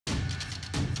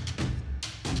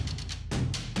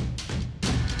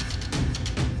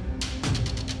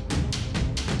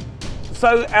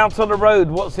So out on the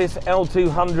road, what's this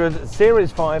L200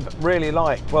 Series 5 really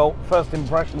like? Well, first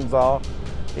impressions are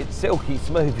it's silky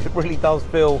smooth. It really does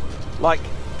feel like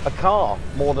a car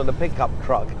more than a pickup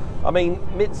truck. I mean,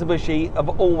 Mitsubishi have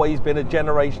always been a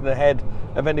generation ahead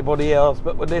of anybody else,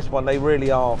 but with this one they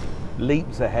really are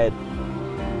leaps ahead.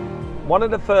 One of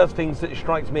the first things that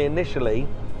strikes me initially,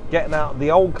 getting out of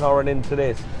the old car and into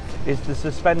this, is the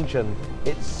suspension.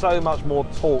 It's so much more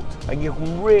torqued, and you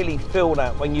can really feel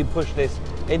that when you push this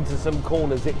into some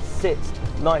corners. It sits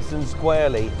nice and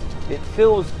squarely. It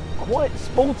feels quite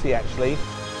sporty actually.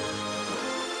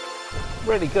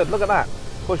 Really good, look at that.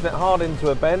 Pushing it hard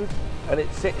into a bend and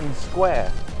it's sitting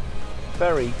square.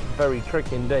 Very, very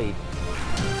trick indeed.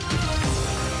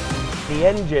 The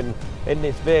engine in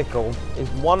this vehicle is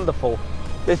wonderful.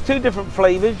 There's two different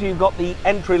flavours. You've got the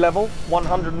entry level,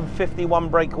 151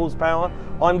 brake horsepower.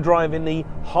 I'm driving the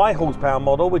high horsepower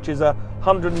model, which is a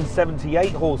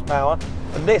 178 horsepower,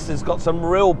 and this has got some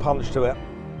real punch to it.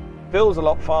 Feels a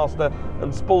lot faster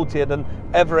and sportier than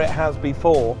ever it has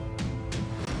before.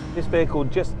 This vehicle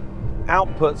just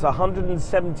outputs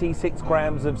 176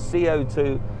 grams of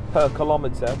CO2 per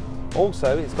kilometre.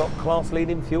 Also, it's got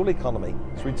class-leading fuel economy.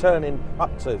 It's returning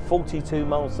up to 42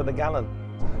 miles to the gallon.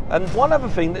 And one other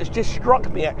thing that's just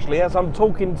struck me actually as I'm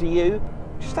talking to you,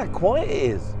 just how quiet it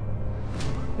is.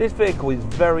 This vehicle is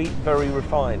very, very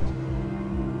refined.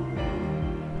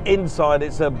 Inside,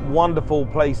 it's a wonderful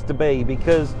place to be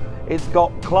because it's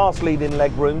got class-leading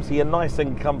legroom, so you're nice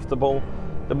and comfortable.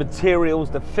 The materials,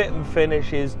 the fit and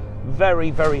finish is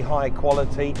very, very high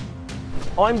quality.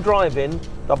 I'm driving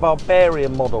the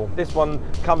Barbarian model. This one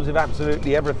comes with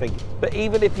absolutely everything. But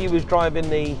even if you was driving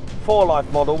the 4Life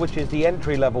model, which is the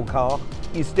entry-level car,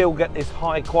 you still get this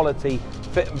high quality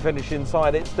fit and finish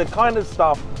inside. It's the kind of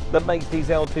stuff that makes these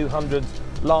L200s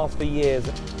last for years.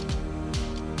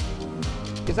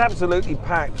 It's absolutely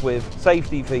packed with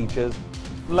safety features.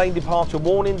 Lane departure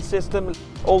warning system.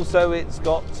 Also, it's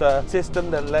got a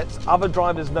system that lets other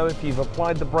drivers know if you've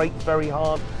applied the brakes very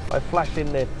hard by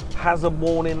flashing the hazard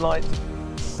warning lights.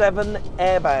 7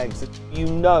 airbags. You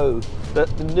know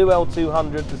that the new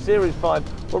L200, the Series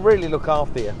 5, will really look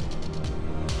after you.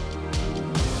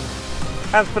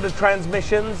 As for the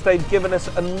transmissions, they've given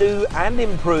us a new and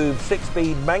improved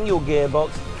 6-speed manual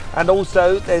gearbox, and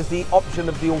also there's the option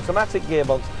of the automatic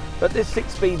gearbox. But this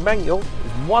 6-speed manual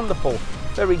is wonderful,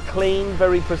 very clean,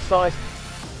 very precise.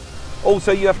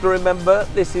 Also, you have to remember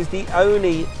this is the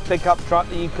only pickup truck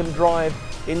that you can drive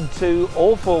in 2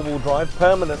 or 4-wheel drive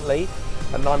permanently,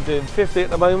 and I'm doing 50 at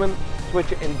the moment.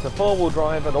 Switch it into 4-wheel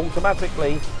drive and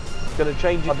automatically it's going to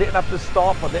change. I didn't have to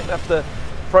stop, I didn't have to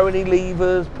throw any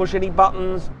levers, push any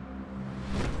buttons.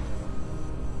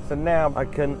 So now I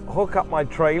can hook up my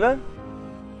trailer.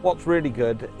 What's really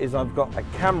good is I've got a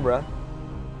camera,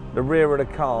 the rear of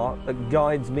the car, that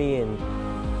guides me in.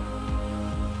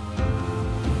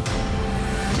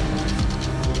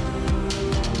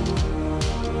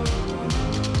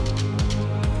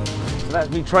 So that's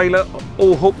my trailer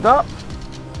all hooked up.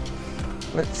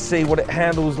 Let's see what it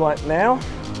handles like now.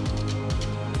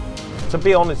 To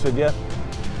be honest with you,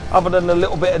 other than a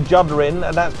little bit of juddering,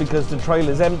 and that's because the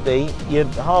trailer's empty, you'd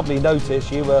hardly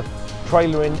notice you were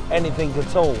trailering anything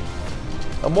at all.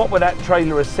 And what with that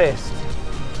trailer assist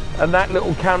and that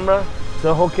little camera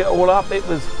to hook it all up, it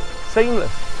was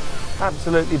seamless.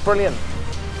 Absolutely brilliant.